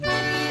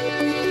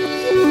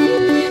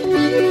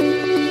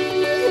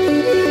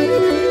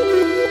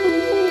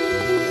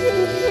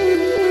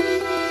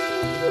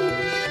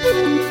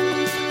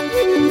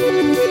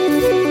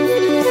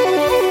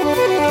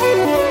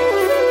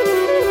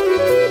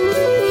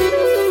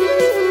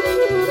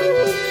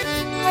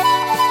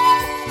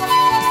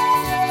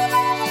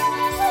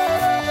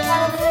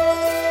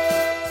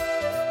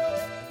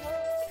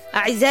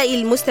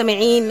أعزائي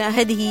المستمعين،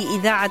 هذه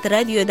إذاعة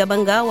راديو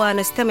دبنقا،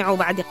 ونستمع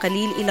بعد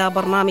قليل إلى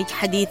برنامج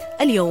حديث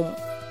اليوم.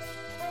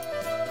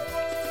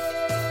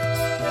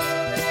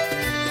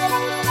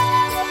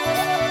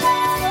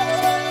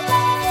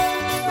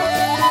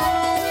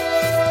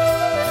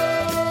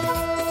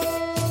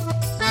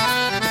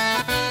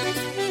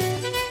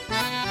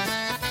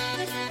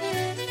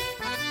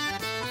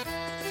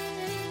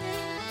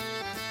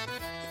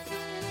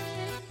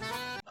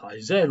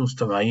 أعزائي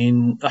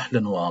المستمعين،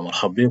 أهلا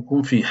ومرحبا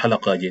بكم في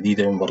حلقة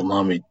جديدة من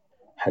برنامج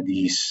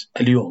حديث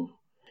اليوم.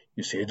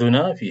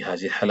 يسعدنا في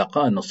هذه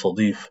الحلقة أن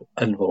نستضيف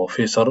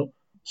البروفيسور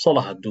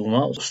صلاح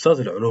الدومة، أستاذ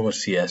العلوم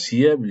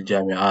السياسية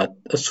بالجامعات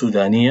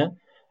السودانية،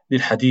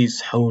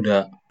 للحديث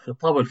حول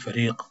خطاب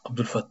الفريق عبد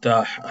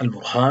الفتاح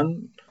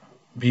البرهان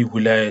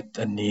بولاية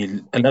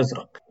النيل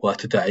الأزرق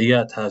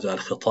وتداعيات هذا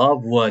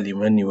الخطاب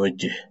ولمن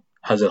يوجه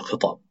هذا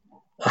الخطاب.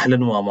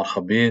 أهلا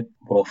ومرحبا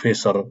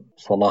بروفيسور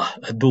صلاح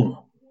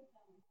الدومة.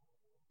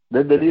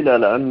 ده دليل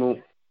على أنه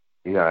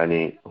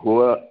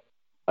هو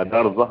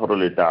أدار ظهره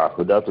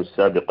لتعهداته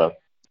السابقة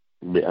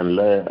بأن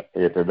لا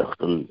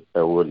يتدخل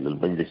أو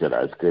المجلس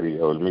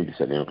العسكري أو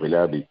المجلس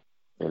الانقلابي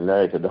أن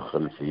لا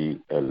يتدخل في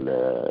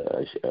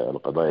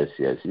القضايا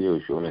السياسية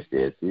والشؤون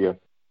السياسية،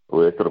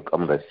 ويترك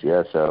أمر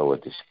السياسة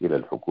وتشكيل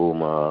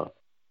الحكومة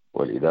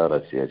والإدارة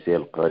السياسية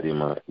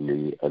القادمة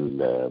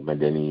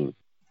للمدنيين.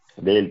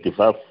 ده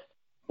التفاف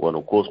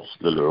ونقوص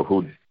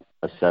للعهود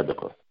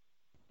السابقة،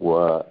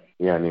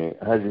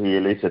 هذه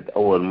ليست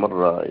أول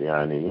مرة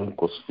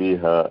ينقص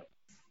فيها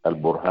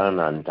البرهان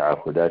عن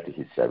تعهداته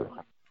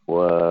السابقة.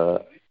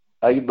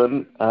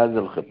 وأيضا هذا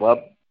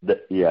الخطاب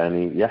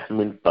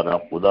يحمل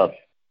تناقضات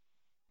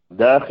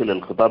داخل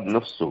الخطاب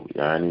نفسه،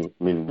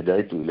 من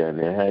بدايته إلى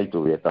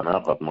نهايته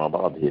يتناقض مع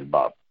بعضه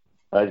البعض.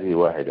 هذه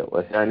واحدة.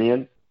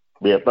 وثانيا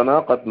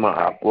بيتناقض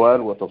مع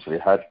أقوال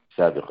وتصريحات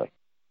سابقة،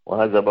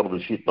 وهذا برضو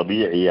شيء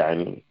طبيعي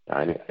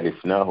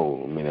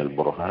عرفناه من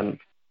البرهان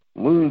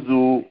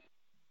منذ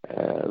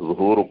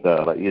ظهوره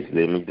كرئيس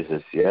لمجلس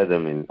السيادة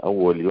من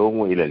أول يوم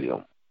وإلى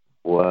اليوم.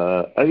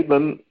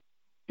 وأيضا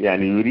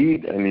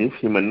يريد أن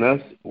يفهم الناس،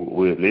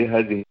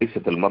 ولهذه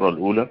ليست المرة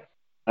الأولى،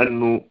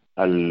 أنه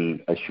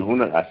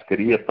الشؤون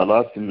العسكرية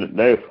طلاسم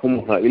لا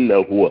يفهمها إلا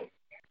هو،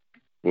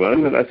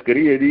 وأن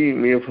العسكرية دي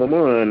ما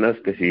يفهمها ناس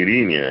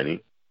كثيرين،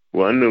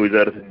 وأن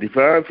وزارة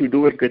الدفاع في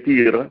دول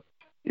كثيرة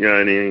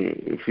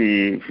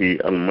في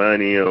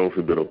ألمانيا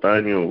وفي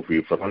بريطانيا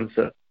وفي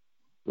فرنسا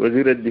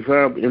وزير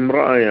الدفاع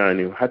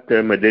امرأة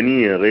وحتى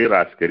مدنية غير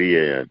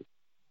عسكرية،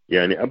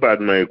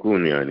 أبعد ما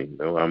يكون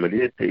لو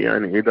عملية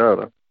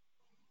إدارة.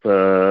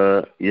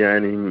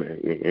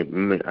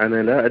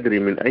 أنا لا أدري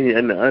من أي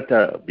أن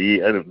أتى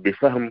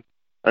بفهم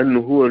أنه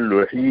هو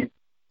الوحيد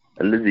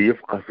الذي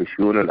يفقه في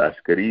الشؤون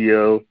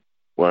العسكرية،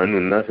 وأن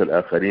الناس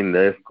الآخرين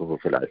لا يفقهوا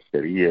في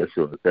العسكرية،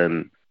 سواء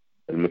كان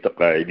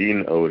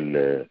المتقاعدين أو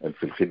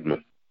في الخدمة،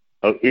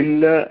 أو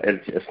إلا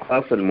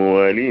الأشخاص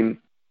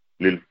الموالين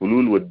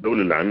للفلول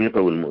والدولة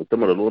العميقة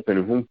والمؤتمر الوطني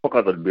هم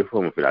فقط اللي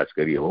بيفهموا في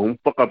العسكرية، وهم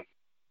فقط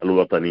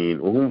الوطنيين،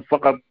 وهم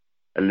فقط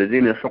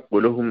الذين يحق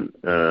لهم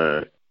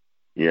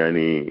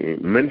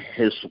منح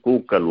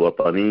الحقوق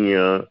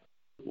الوطنية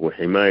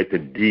وحماية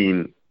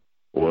الدين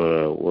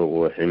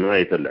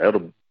وحماية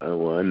العرض،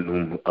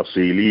 وأنهم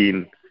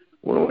أصيلين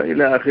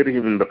وإلى آخره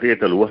من بقية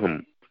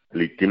الوهم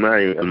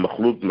الاجتماعي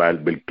المخلوط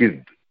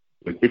بالكذب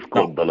والإفك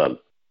والضلال.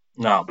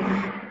 نعم.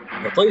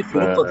 طيب في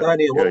نقطة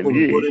ثانية برضو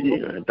بيقول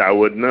إنه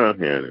تعودناه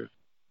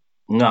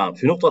نعم،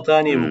 في نقطة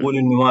ثانية بيقول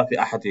إنه ما في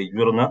أحد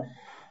يجبرنا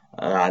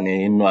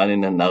إنه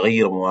أن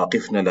نغير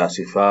مواقفنا، لا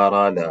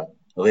سفارة لا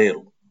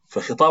غيره.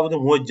 فخطابه ده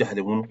موجه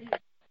لمنه؟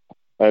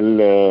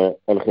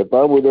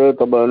 الخطاب ده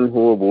طبعا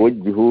هو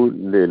موجه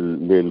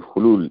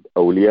للفلول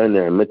أولياء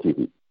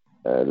نعمته،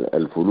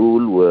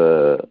 الفلول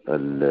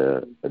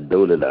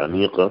والدولة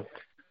العميقة.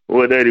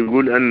 هو داير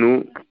يقول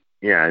أنه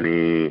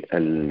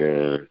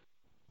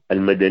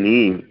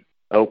المدنيين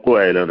أو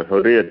قوى إعلان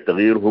حرية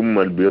التغيير هم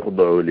اللي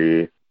بيخضعوا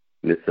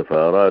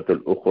للسفارات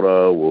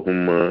الأخرى،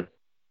 وهم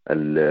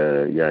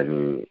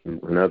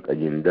هناك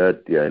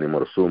أجندات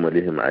مرسومة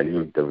لهم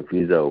عليهم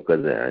تنفيذها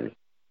وكذا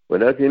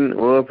ولكن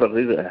هو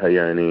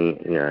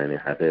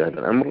حقيقة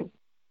الأمر،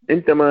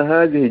 أنت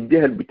ما هذه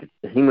الجهة اللي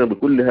بتتهمها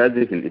بكل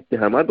هذه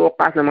الاتهامات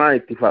وقعنا معها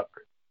اتفاق.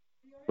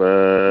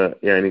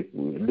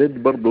 ده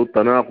برضو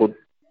تناقض،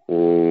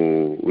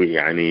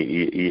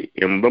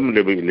 ينضم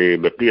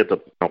لبقية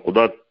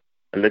التناقضات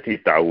التي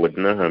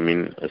تعودناها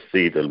من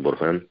السيد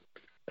البرهان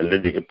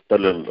الذي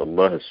ابتلى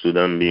الله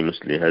السودان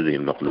بمثل هذه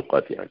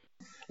المخلوقات.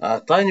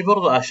 تاني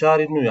برضو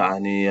أشار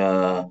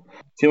إنه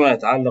فيما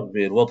يتعلق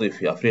بالوضع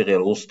في أفريقيا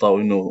الوسطى،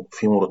 وإنه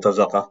في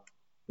مرتزقة،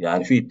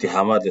 في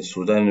اتهامات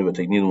للسودان إنه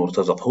بتجنيد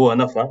مرتزق. هو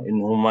نفى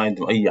إنه ما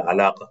عندهم أي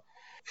علاقة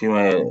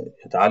فيما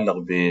يتعلق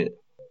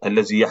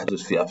بالذي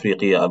يحدث في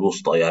أفريقيا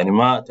الوسطى.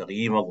 ما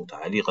تقييمك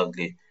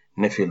وتعليقك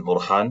لنفي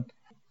البرهان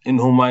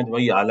إنه ما عندهم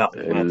أي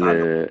علاقة فيما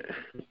يتعلق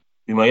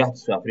بما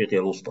يحدث في أفريقيا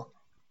الوسطى؟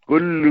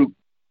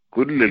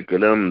 كل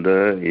الكلام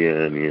ده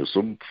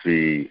يصب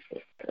في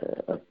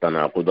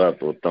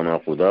التناقضات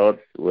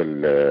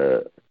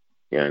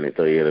يعني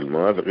تغيير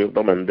الموافق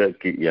طبعا ده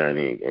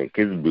يعني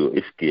كذب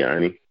وإفك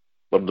يعني.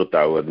 برضه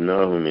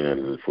تعودناه من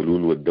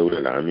الفلول والدولة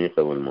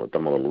العميقة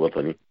والمؤتمر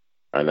الوطني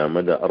على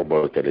مدى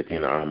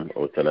 34 عام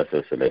أو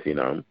 33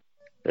 عام.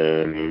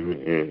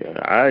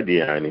 عادي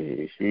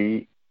يعني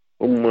شيء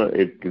هم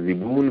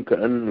يكذبون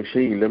كأنه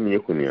شيء لم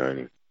يكن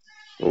يعني.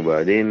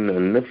 وبعدين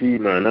النفي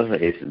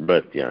معناها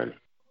إثبات يعني.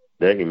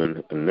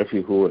 دائما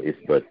النفي هو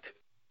إثبات،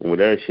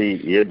 ولا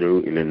شيء يدعو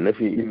إلى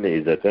النفي إلا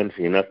إذا كان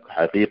في هناك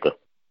حقيقة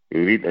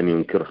يريد أن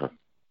ينكرها.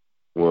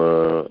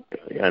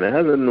 ويعني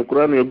هذا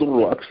النكران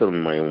يضر أكثر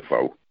مما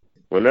ينفعه،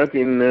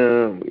 ولكن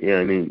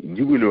يعني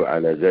جبلوا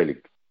على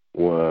ذلك.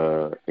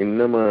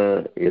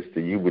 وإنما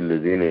يستجيب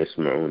الذين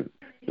يسمعون،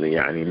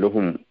 يعني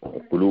لهم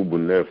قلوب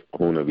لا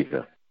يفقهون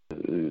بها.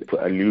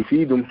 فاللي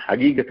يفيدهم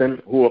حقيقة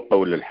هو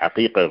قول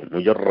الحقيقة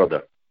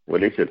مجردة،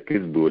 وليس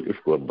الكذب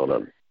والإفك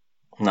والضلال.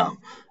 نعم.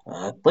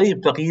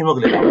 طيب تقييمك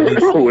للعملية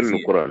هو السياسية.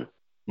 النكران.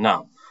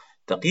 نعم،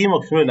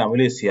 تقييمك شنو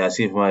للعملية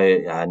السياسية فيما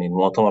يعني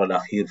المؤتمر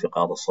الأخير في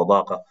قاعة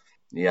الصداقة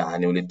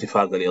يعني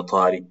والاتفاق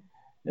الإطاري؟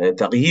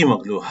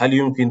 تقييمك له، هل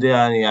يمكن ده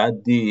يعني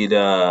يؤدي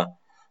إلى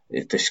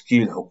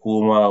تشكيل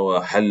حكومة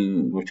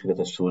وحل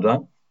مشكلة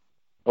السودان؟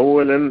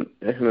 أولا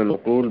إحنا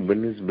نقول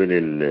بالنسبة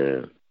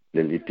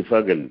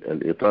للاتفاق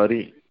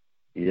الإطاري،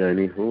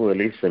 يعني هو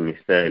ليس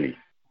مثالي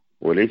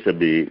وليس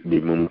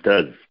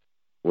بممتاز،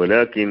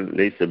 ولكن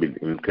ليس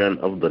بالإمكان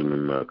أفضل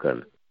مما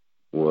كان.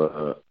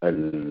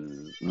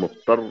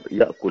 والمضطر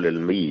يأكل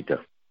الميتة،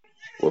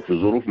 وفي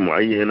ظروف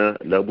معينة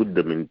لا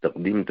بد من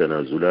تقديم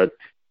تنازلات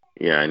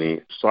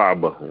يعني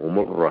صعبة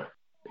ومرة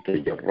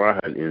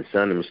يتجرعها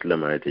الإنسان مثل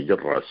ما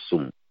يتجرع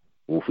السم.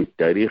 وفي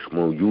التاريخ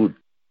موجود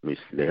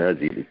مثل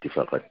هذه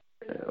الاتفاقات.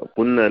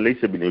 قلنا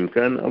ليس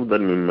بالإمكان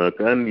أفضل مما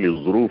كان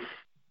للظروف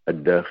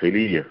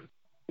الداخلية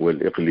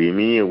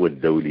والإقليمية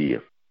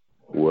والدولية.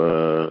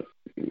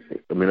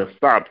 ومن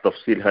الصعب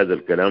تفصيل هذا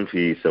الكلام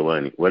في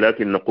ثواني،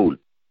 ولكن نقول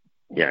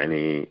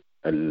يعني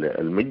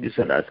المجلس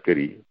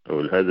العسكري أو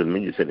هذا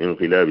المجلس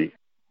الانقلابي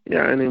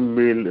يعني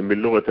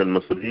باللغة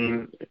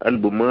المصريين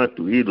قلبه مات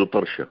وإيده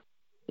طرشة.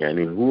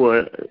 يعني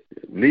هو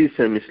ليس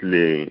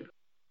مثل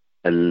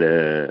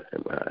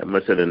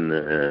مثلا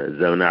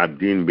زين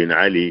عابدين بن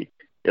علي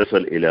يصل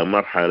إلى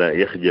مرحلة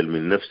يخجل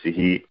من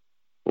نفسه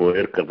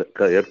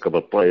ويركب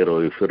الطائرة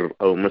ويفر،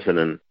 أو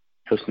مثلا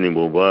حسني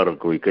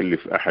مبارك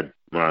ويكلف أحد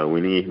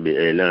معاونيه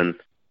بإعلان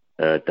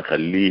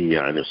تخليه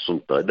عن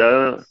السلطة.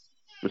 ده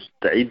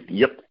مستعد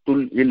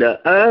يقتل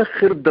إلى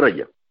آخر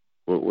درجة.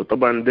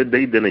 وطبعا ده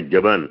ديدن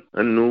الجبان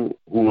أنه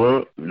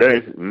هو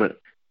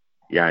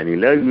يعني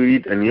لا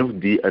يريد أن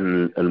يفدي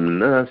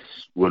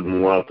الناس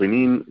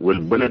والمواطنين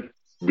والبلد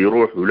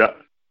بروحه، لا،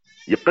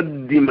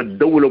 يقدم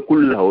الدولة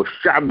كلها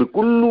والشعب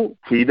كله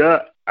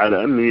فداء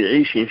على أنه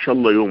يعيش إن شاء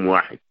الله يوم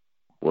واحد.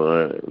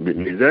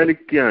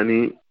 ولذلك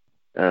يعني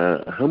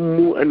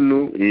همه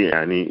أنه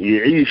يعني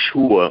يعيش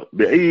هو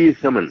بأي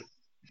ثمن،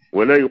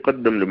 ولا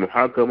يقدم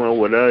لمحاكمة،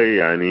 ولا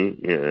يعني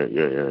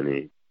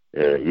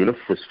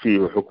ينفذ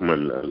فيه حكم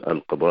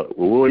القضاء.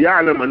 وهو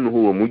يعلم أنه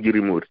هو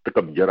مجرم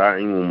وارتكب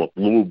جرائم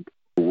ومطلوب،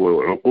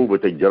 وعقوبة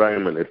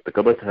الجرائم اللي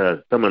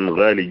ارتكبتها ثمن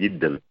غالي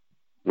جدا.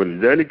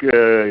 ولذلك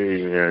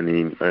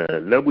يعني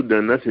لابد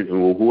الناس،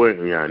 وهو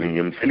يعني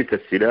يمتلك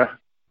السلاح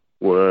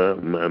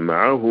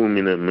ومعه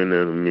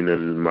من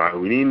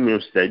المعاونين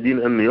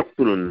مستعدين أن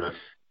يقتلوا الناس.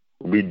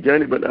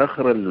 وبالجانب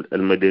الآخر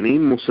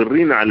المدنيين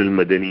مصرين على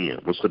المدنية،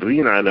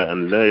 مصرين على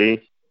أن لا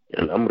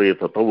الأمر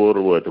يتطور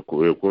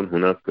ويكون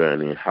هناك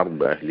يعني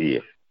حرب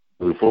أهلية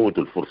ويفوت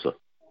الفرصة.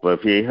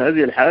 وفي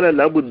هذه الحالة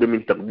لابد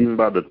من تقديم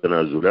بعض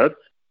التنازلات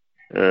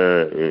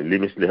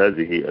لمثل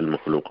هذه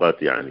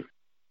المخلوقات يعني.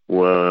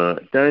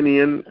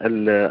 وثانيا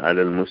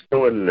على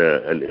المستوى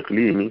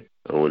الإقليمي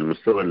أو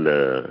المستوى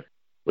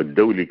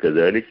والدولي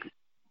كذلك،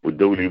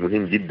 والدولي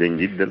مهم جدا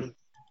جدا.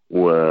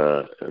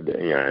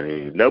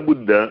 ويعني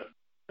لابد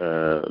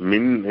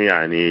من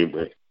يعني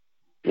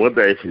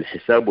وضع في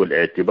الحساب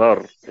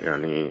والاعتبار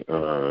يعني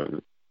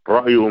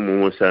رأيهم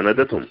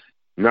ومساندتهم.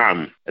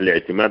 نعم،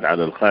 الاعتماد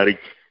على الخارج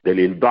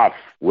دليل ضعف،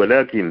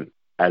 ولكن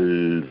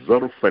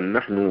الظرف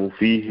نحن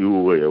فيه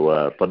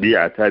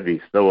وطبيعة هذه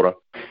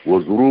الثورة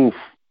وظروف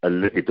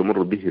التي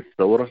تمر به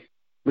الثورة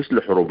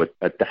مثل حروب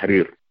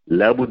التحرير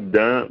لابد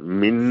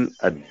من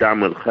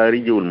الدعم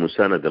الخارجي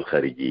والمساندة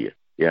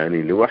الخارجية.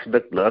 يعني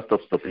لوحدك لا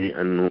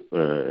تستطيع أنه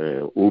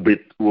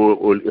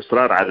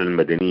والإصرار على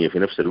المدنية في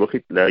نفس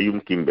الوقت لا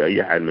يمكن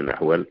بأي حال من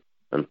الأحوال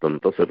أن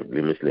تنتصر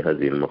لمثل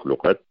هذه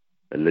المخلوقات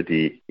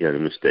التي يعني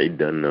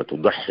مستعدة أن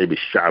تضحي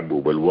بالشعب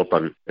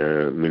وبالوطن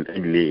من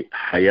أجل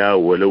حياة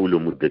ولو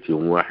لمدة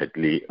يوم واحد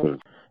لهم.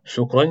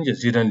 شكرا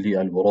جزيلا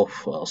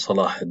للبروف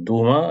صلاح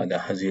الدومة على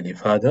هذه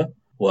الإفادة،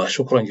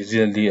 وشكرا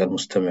جزيلا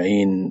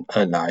للمستمعين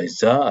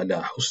الأعزاء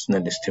على حسن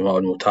الاستماع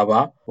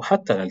والمتابعة،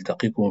 وحتى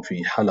نلتقيكم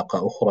في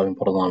حلقة أخرى من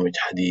برنامج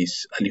حديث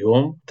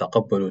اليوم.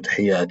 تقبلوا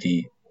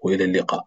تحياتي وإلى اللقاء.